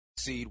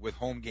seed with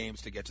home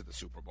games to get to the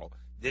Super Bowl.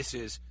 This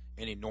is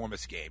an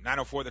enormous game.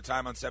 9:04 the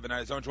time on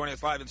 7 Zone. Joining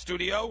us live in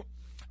studio,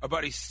 our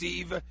buddy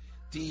Steve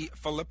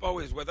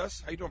DeFillippo is with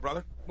us. How you doing,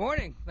 brother?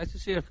 Morning. Nice to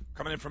see you.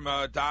 Coming in from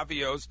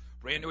Davio's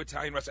brand new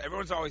Italian restaurant.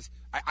 Everyone's always,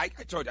 I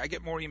told you, I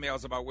get more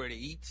emails about where to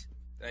eat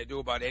than I do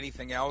about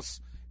anything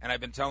else. And I've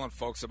been telling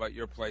folks about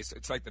your place.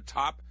 It's like the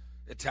top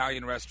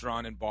Italian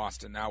restaurant in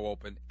Boston, now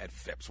open at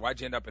Phipps. Why'd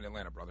you end up in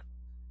Atlanta, brother?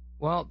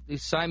 Well, the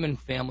Simon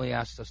family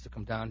asked us to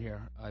come down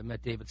here. I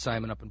met David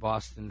Simon up in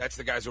Boston. That's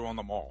the guys who own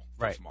the mall.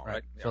 Right, Mall,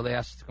 right. Yeah. So they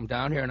asked us to come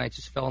down here, and I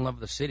just fell in love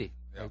with the city.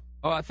 Yeah.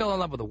 I fell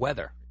in love with the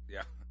weather.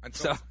 Yeah,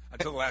 until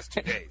the last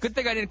 2 days. Good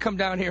thing I didn't come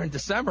down here in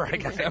December. I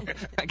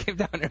came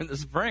down here in the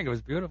spring. It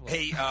was beautiful.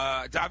 Hey,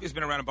 Davio's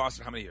been around in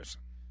Boston how many years?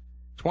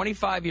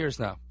 25 years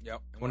now.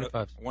 Yep.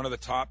 25. One of the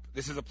top.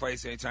 This is a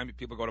place, anytime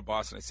people go to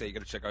Boston, they say you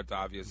got to check out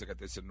Davio's. They got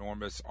this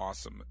enormous,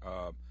 awesome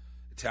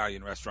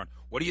Italian restaurant.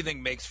 What do you think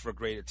makes for a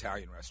great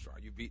Italian restaurant?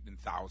 You've eaten in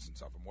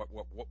thousands of them.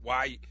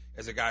 Why,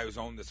 as a guy who's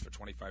owned this for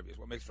 25 years,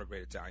 what makes for a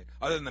great Italian?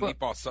 Other than the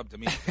meatball sub to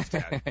me.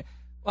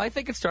 Well, I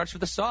think it starts with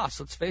the sauce.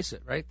 Let's face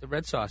it, right? The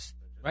red sauce,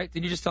 right?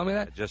 Did you just tell me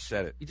that? I just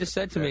said it. You just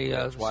said to me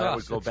that's the why sauce. I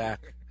would go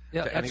back.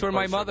 Yeah, that's where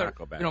my mother,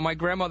 my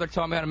grandmother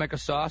taught me how to make a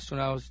sauce when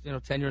I was,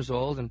 10 years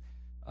old, and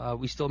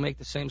we still make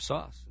the same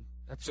sauce.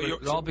 That's where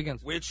it all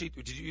begins. Where'd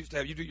did you used to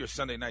have, you do your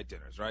Sunday night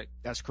dinners, right?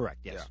 That's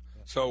correct, yes. Yeah.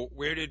 So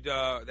where did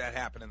that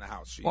happen in the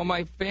house? Well,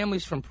 my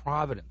family's from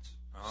Providence.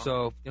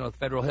 So,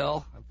 Federal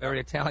Hill, a very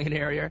Italian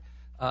area.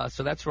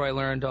 So that's where I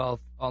learned all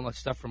the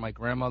stuff from my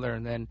grandmother.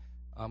 And then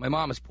my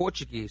mom is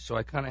Portuguese, so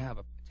I kind of have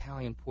an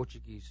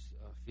Italian-Portuguese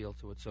feel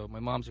to it. So my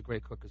mom's a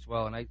great cook as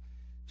well. And I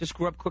just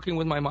grew up cooking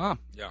with my mom.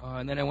 Yeah.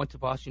 And then I went to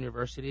Boston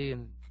University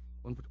and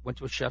went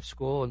to a chef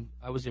school. And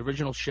I was the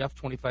original chef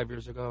 25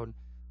 years ago.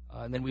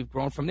 And then we've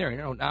grown from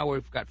there. Now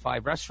we've got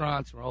 5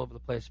 restaurants. We're all over the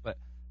place. But,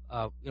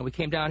 we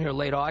came down here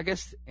late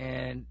August,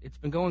 and it's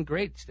been going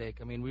great, Steak.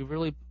 I mean,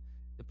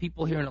 the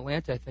people here in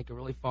Atlanta, I think, have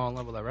really fallen in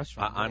love with our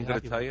restaurant. I'm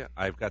going to tell you,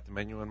 I've got the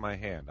menu in my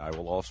hand. I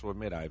will also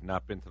admit I have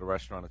not been to the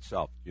restaurant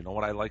itself. Do you know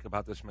what I like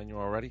about this menu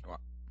already? What?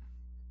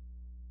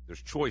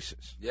 There's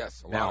choices.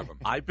 Yes, a now, lot of them.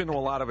 I've been to a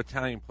lot of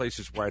Italian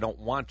places where I don't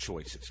want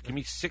choices. Give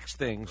me 6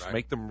 things, Right.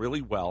 make them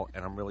really well,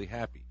 and I'm really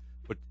happy.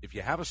 But if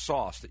you have a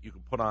sauce that you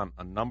can put on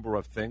a number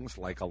of things,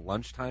 like a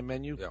lunchtime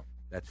menu,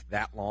 that's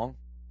that long.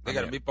 They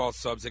got meatball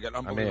subs. They got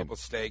unbelievable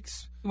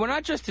steaks. We're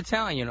not just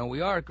Italian, we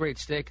are a great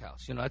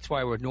steakhouse. That's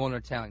why we're Northern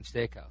Italian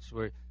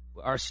Steakhouse.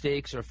 Our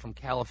steaks are from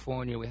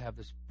California. We have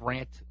this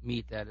Brant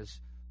meat that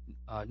is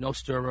no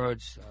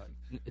steroids.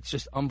 It's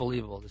just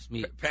unbelievable, this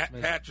meat.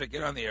 Patrick,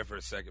 get on the air for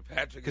a second.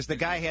 Patrick. Because the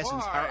guy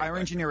hasn't, our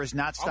engineer has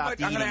not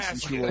stopped eating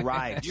since you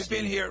arrived. You've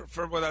been here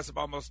with us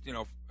about almost,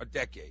 a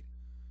decade.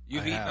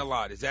 You've eaten a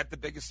lot. Is that the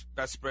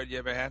best spread you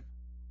ever had?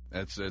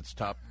 It's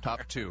top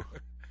 2.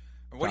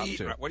 What are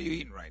you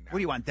eating right now? What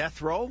do you want,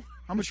 death row?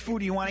 How much food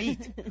do you want to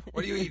eat?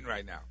 What are you eating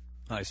right now?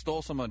 I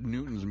stole some of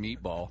Newton's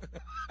meatball.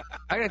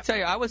 I got to tell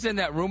you, I was in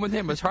that room with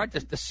him. It was hard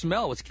the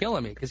smell was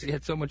killing me because he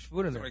had so much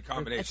food in there.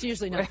 It's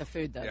usually not the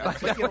food, though. Yeah.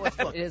 But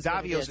look, it is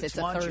Davio's, it's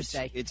lunch, a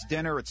Thursday. it's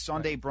dinner, it's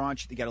Sunday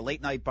brunch. They got a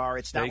late night bar.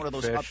 It's not one of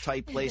those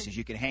uptight places.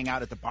 You can hang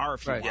out at the bar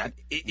if you want.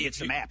 It's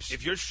the maps.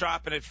 If you're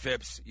shopping at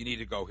Phipps, you need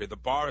to go here. The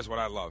bar is what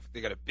I love.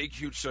 They got a big,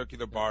 huge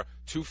circular bar,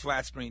 2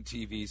 flat screen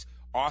TVs,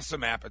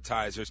 awesome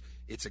appetizers.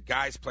 It's a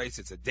guy's place.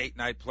 It's a date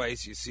night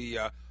place. You see,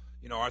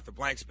 Arthur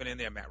Blank's been in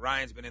there, Matt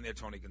Ryan's been in there,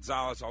 Tony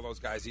Gonzalez, all those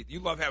guys eat. You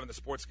love having the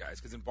sports guys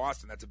because in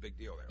Boston, that's a big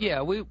deal there.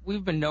 Right? Yeah,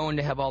 we've been known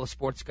to have all the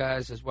sports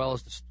guys as well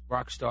as the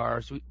rock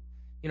stars.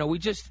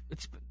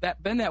 It's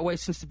been that way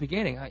since the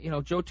beginning.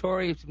 Joe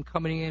Torre has been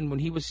coming in when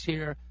he was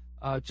here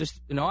just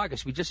in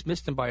August. We just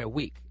missed him by a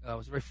week. It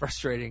was very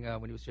frustrating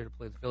when he was here to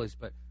play the Phillies,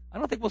 but I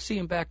don't think we'll see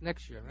him back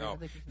next year. Right?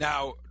 No.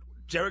 Now,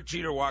 Derek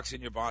Jeter walks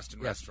in your Boston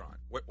restaurant.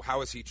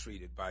 How is he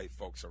treated by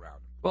folks around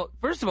him? Well,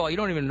 first of all, you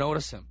don't even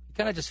notice him. He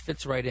kind of just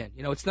fits right in.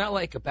 It's not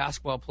like a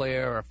basketball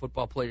player or a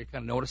football player. You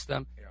kind of notice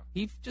them. Yeah.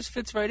 He just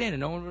fits right in, and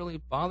no one really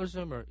bothers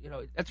him. Or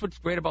that's what's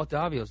great about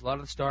Davio's. A lot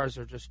of the stars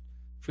are just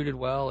treated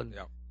well, and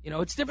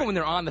it's different when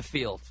they're on the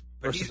field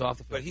versus off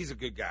the field. But he's a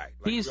good guy.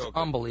 He's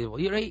unbelievable.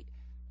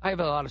 I have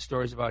a lot of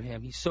stories about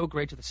him. He's so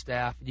great to the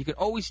staff, and you can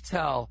always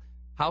tell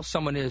how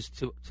someone is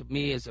to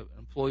me as an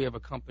employee of a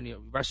company, a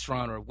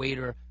restaurant, or a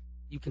waiter.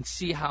 You can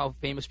see how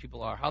famous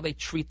people are, how they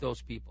treat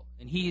those people,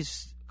 and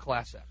he's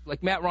class act,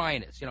 like Matt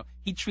Ryan is.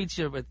 He treats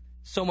you with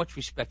so much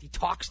respect. He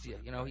talks to you.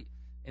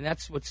 And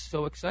that's what's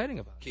so exciting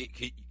about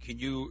it. Can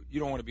you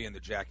don't want to be in the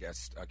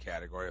jackass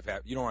category.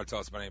 You don't want to tell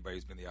us about anybody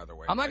who's been the other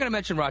way. I'm not going to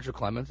mention Roger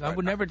Clemens. I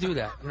would never do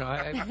that.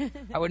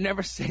 I would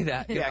never say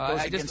that.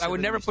 I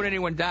would never put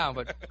anyone down,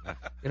 but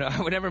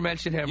I would never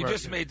mention him. You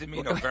just made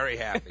Domino very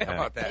happy. How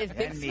about that? His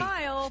big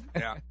smile.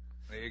 Yeah.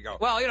 There you go.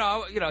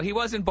 Well, he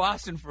was in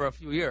Boston for a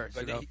few years.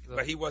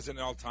 But he was an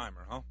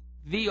all-timer, huh?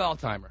 The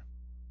all-timer.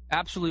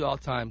 Absolutely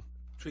all-time.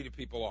 Treated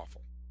people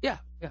awful. Yeah.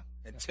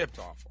 And tipped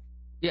awful.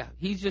 Yeah,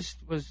 he just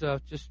was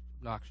just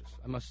obnoxious,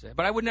 I must say.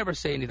 But I would never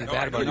say anything No,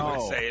 bad I know about you him.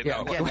 wouldn't say it,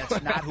 no. Again,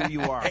 that's not who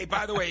you are. Hey,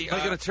 by the way,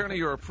 Like an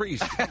attorney or a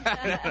priest.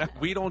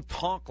 We don't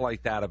talk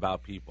like that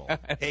about people.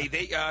 hey,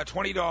 they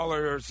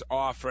 $20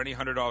 off for any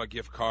 $100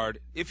 gift card.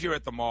 If you're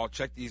at the mall,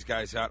 check these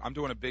guys out. I'm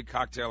doing a big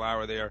cocktail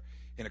hour there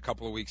in a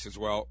couple of weeks as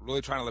well.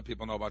 Really trying to let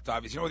people know about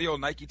Davio's. You know where the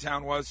old Nike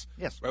Town was?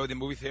 Yes. Right where the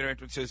movie theater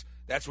entrances?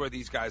 That's where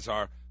these guys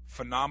are.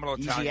 Phenomenal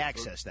Easy Italian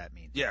access, food. that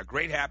means. Yeah,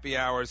 great happy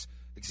hours,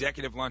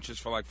 executive lunches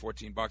for like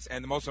 $14.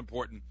 And the most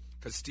important,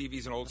 because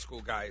Stevie's an old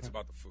school guy, it's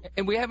about the food.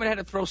 And we haven't had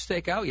to throw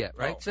steak out yet,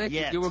 right? No. Steak?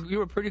 Yet. You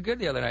were pretty good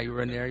the other night. You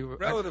were in there. You were,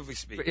 Relatively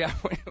speaking. Yeah.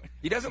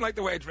 He doesn't like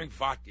the way I drink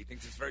vodka. He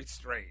thinks it's very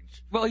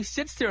strange. Well, he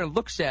sits there and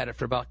looks at it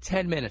for about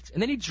 10 minutes, and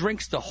then he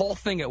drinks the whole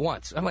thing at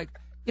once. I'm like,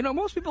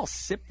 most people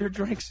sip their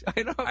drinks.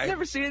 I've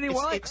never seen anything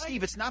like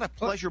Steve, it's not a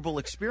pleasurable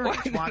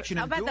experience watching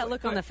How him about do that it.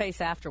 look on the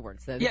face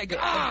afterwards? The Yeah,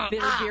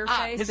 bitter beer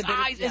face.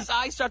 His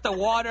eyes start to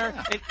water,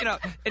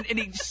 and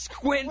he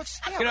squints,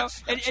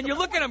 and you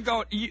look at him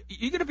going,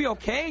 you gonna be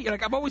okay? You're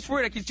like, I'm always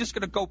worried like he's just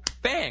gonna go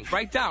bang,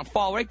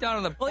 fall right down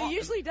on the. Well, he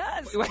usually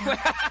does.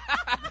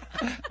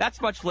 That's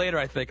much later,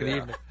 I think, in the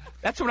evening.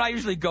 That's when I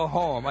usually go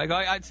home. I go,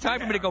 it's time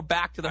for me to go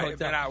back to the I hotel. have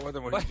been out with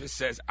him when he just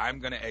says, I'm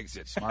going to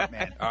exit. Smart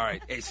man. All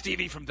right. Hey,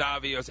 Stevie from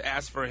Davio's,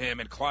 ask for him.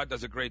 And Claude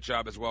does a great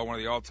job as well, one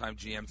of the all-time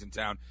GMs in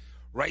town.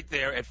 Right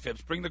there at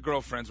Phipps. Bring the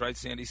girlfriends, right,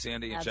 Sandy,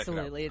 and check it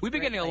Absolutely. out. We've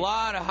been getting a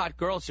lot of hot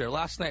girls here.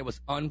 Last night was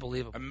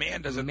unbelievable.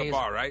 Amanda's at the Amazing.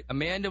 bar, right?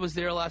 Amanda was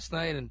there last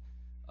night, and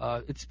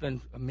it's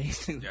been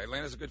amazing. Yeah,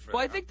 Atlanta's a good friend.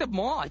 Well, I think the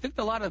mall. I think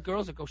a lot of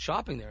girls that go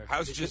shopping there.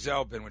 How's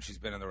Giselle been when she's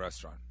been in the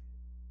restaurant?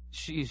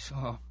 She's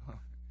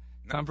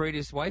Tom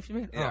Brady's wife, you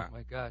mean? Yeah. Oh,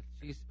 my God.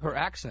 Her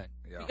accent.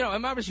 Yeah. I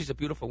remember she's a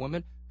beautiful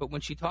woman, but when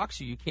she talks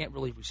to you, you can't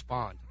really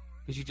respond.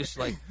 Because you just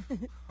like,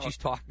 she's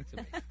talking to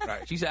me.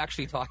 Right. She's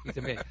actually talking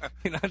to me.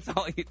 That's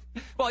all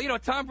well,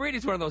 Tom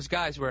Brady's one of those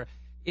guys where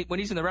when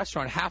he's in the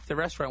restaurant, half the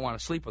restaurant want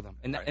to sleep with him.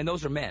 And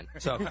those are men.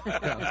 So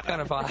it's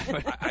kind of odd.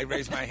 I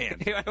raise my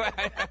hand.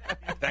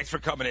 Thanks for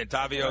coming in.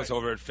 Davio's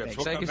over at Phipps.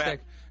 We'll Thank come you,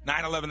 back.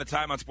 9/11 the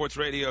time on Sports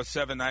Radio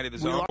 790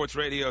 The Zone. Sports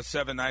Radio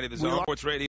 790 The Zone. Sports Radio.